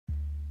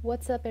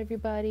What's up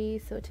everybody?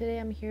 So today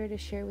I'm here to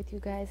share with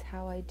you guys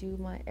how I do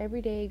my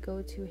everyday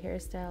go-to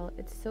hairstyle.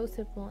 It's so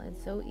simple and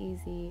so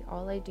easy.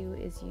 All I do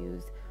is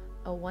use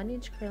a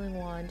 1-inch curling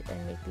wand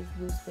and make these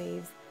loose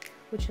waves,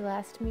 which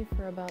last me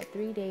for about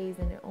 3 days,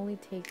 and it only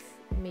takes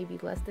maybe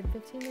less than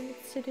 15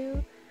 minutes to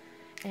do.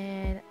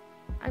 And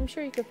I'm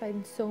sure you could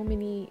find so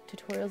many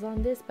tutorials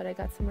on this, but I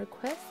got some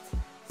requests,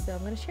 so I'm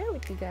going to share it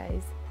with you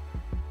guys.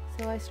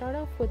 So I start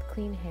off with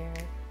clean hair,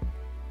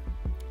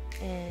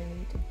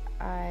 and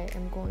I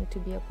am going to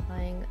be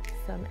applying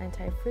some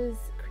anti-frizz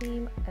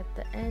cream at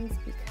the ends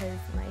because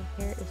my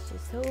hair is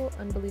just so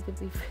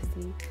unbelievably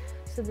frizzy,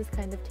 so this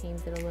kind of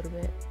tames it a little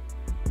bit.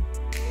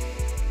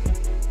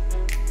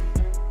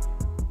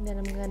 Then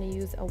I'm going to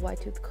use a wide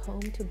tooth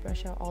comb to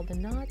brush out all the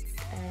knots,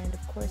 and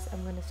of course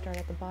I'm going to start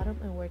at the bottom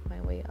and work my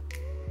way up.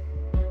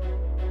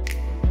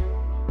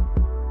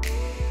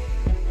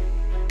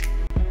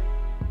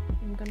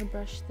 I'm going to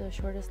brush the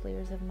shortest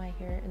layers of my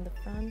hair in the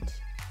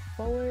front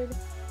forward.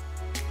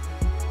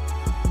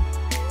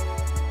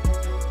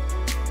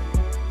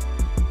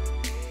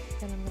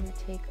 Then I'm going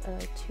to take a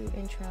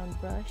 2-inch round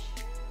brush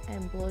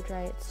and blow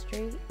dry it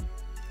straight.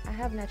 I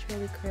have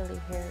naturally curly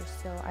hair,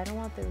 so I don't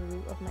want the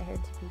root of my hair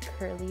to be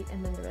curly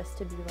and then the rest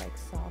to be like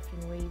soft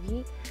and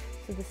wavy.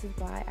 So this is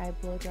why I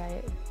blow dry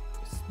it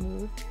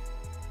smooth.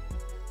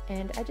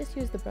 And I just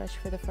use the brush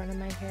for the front of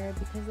my hair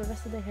because the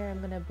rest of the hair I'm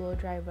going to blow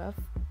dry rough.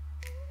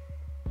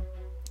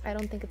 I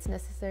don't think it's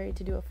necessary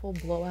to do a full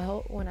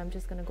blowout when I'm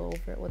just going to go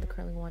over it with a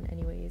curling wand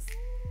anyways.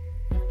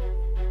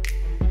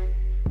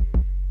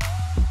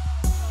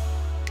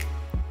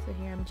 So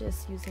here I'm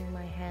just using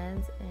my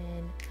hands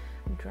and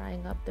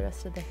drying up the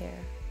rest of the hair.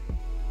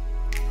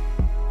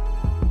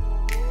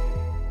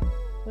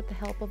 With the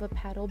help of a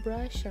paddle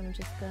brush, I'm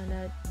just going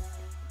to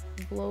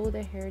blow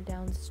the hair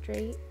down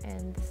straight,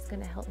 and this is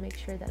going to help make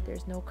sure that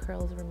there's no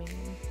curls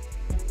remaining.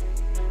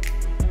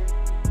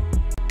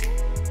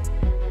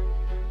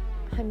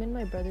 I'm in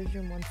my brother's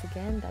room once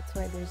again, that's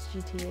why there's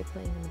GTA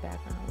playing in the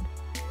background.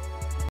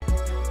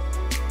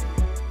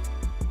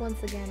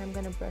 Once again, I'm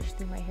going to brush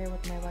through my hair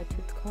with my wide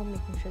tooth comb,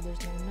 making sure there's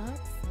no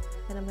knots.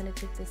 Then I'm going to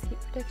take this heat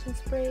protection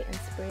spray and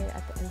spray it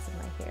at the ends of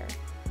my hair.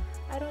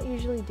 I don't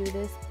usually do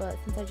this, but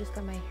since I just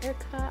got my hair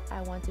cut,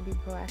 I want to be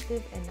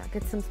proactive and not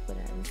get some split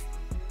ends.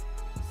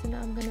 So now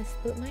I'm going to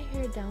split my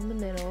hair down the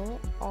middle,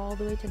 all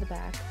the way to the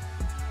back.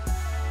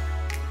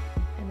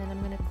 And then I'm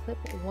going to clip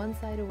one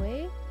side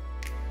away.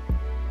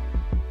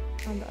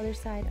 On the other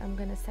side, I'm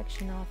going to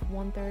section off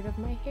 1/3 of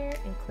my hair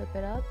and clip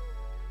it up.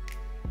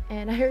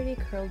 And I already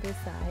curled this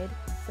side,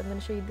 so I'm going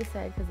to show you this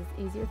side because it's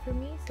easier for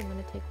me. So I'm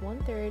going to take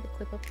 1/3,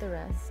 clip up the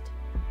rest.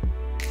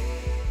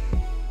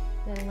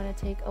 Then I'm going to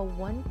take a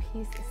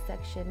 1-piece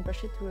section,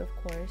 brush it through of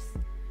course.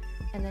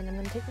 And then I'm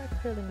going to take my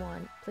curling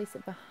wand, place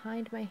it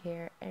behind my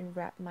hair, and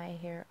wrap my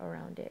hair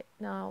around it.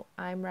 Now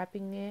I'm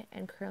wrapping it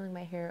and curling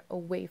my hair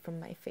away from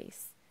my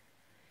face.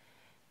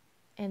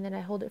 And then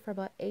I hold it for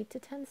about 8 to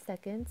 10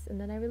 seconds,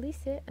 and then I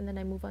release it, and then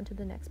I move on to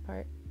the next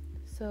part.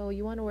 So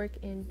you want to work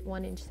in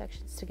 1-inch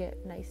sections to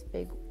get nice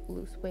big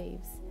loose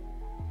waves.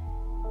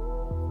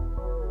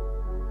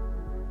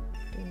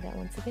 Doing that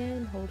once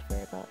again, hold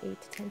for about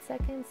 8 to 10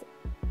 seconds,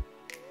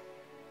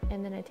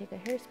 and then I take a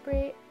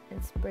hairspray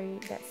and spray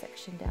that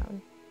section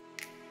down.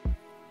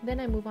 Then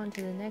I move on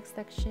to the next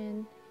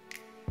section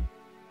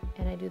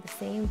and I do the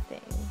same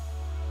thing.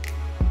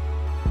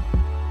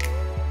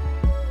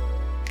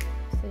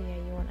 So yeah,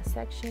 you want a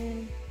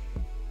section,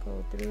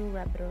 go through,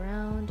 wrap it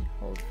around,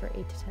 hold for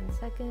 8 to 10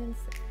 seconds.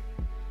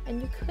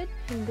 And you could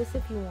pin this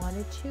if you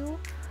wanted to,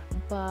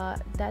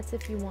 but that's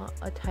if you want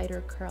a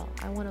tighter curl.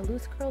 I want a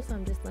loose curl, so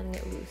I'm just letting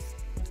it loose.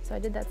 So I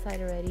did that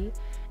side already,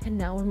 and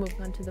now we're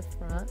moving on to the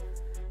front.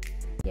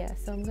 Yeah,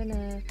 so I'm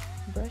gonna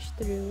brush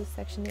through,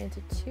 section it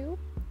into 2,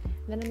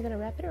 then I'm gonna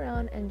wrap it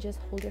around and just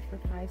hold it for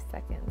 5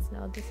 seconds.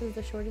 Now this is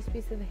the shortest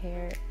piece of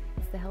hair,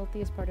 it's the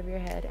healthiest part of your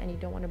head, and you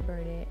don't want to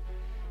burn it.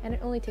 And it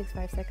only takes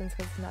 5 seconds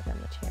because it's not that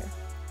much hair.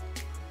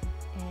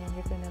 And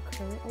you're gonna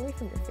curl it away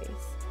from your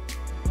face.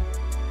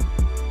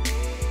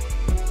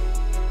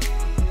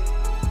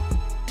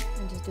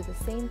 And just do the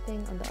same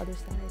thing on the other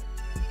side.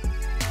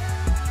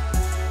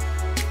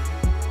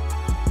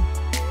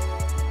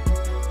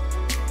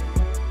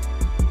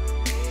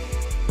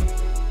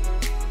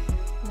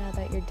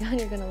 Done,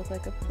 you're gonna look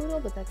like a poodle,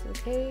 but that's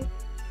okay.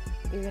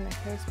 You're gonna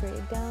hairspray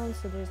it down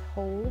so there's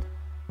hold,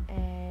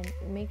 and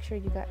make sure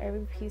you got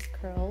every piece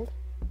curled.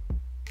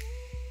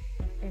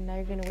 And now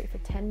you're gonna wait for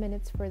 10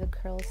 minutes for the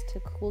curls to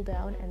cool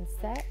down and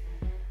set.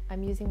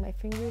 I'm using my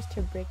fingers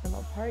to break them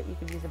apart. You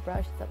could use a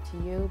brush, it's up to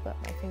you, but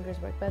my fingers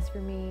work best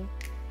for me.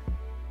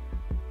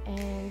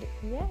 And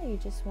yeah, you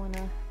just want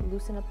to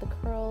loosen up the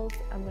curls.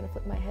 I'm gonna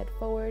flip my head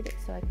forward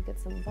so I can get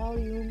some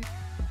volume,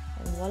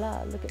 and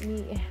voila, look at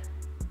me.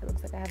 It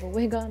looks like I have a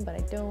wig on, but I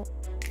don't.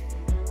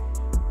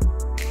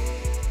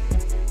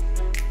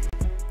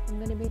 I'm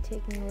going to be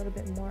taking a little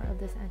bit more of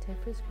this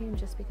anti-frizz cream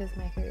just because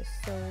my hair is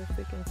so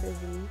freaking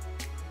frizzy,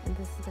 and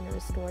this is going to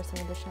restore some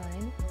of the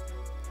shine.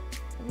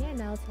 And yeah,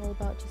 now it's all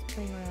about just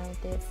playing around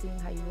with it, seeing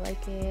how you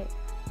like it.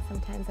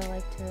 sometimes I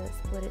like to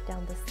split it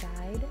down the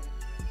side,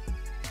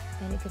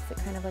 and it gives it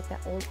kind of like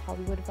that old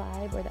Hollywood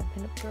vibe or that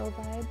pinup girl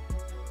vibe,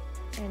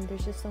 and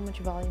there's just so much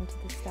volume to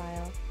the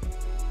style.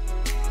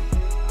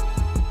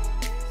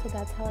 So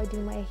that's how I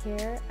do my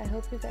hair. I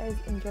hope you guys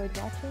enjoyed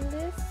watching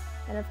this,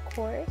 and of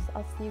course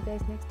I'll see you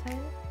guys next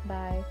time.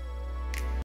 Bye.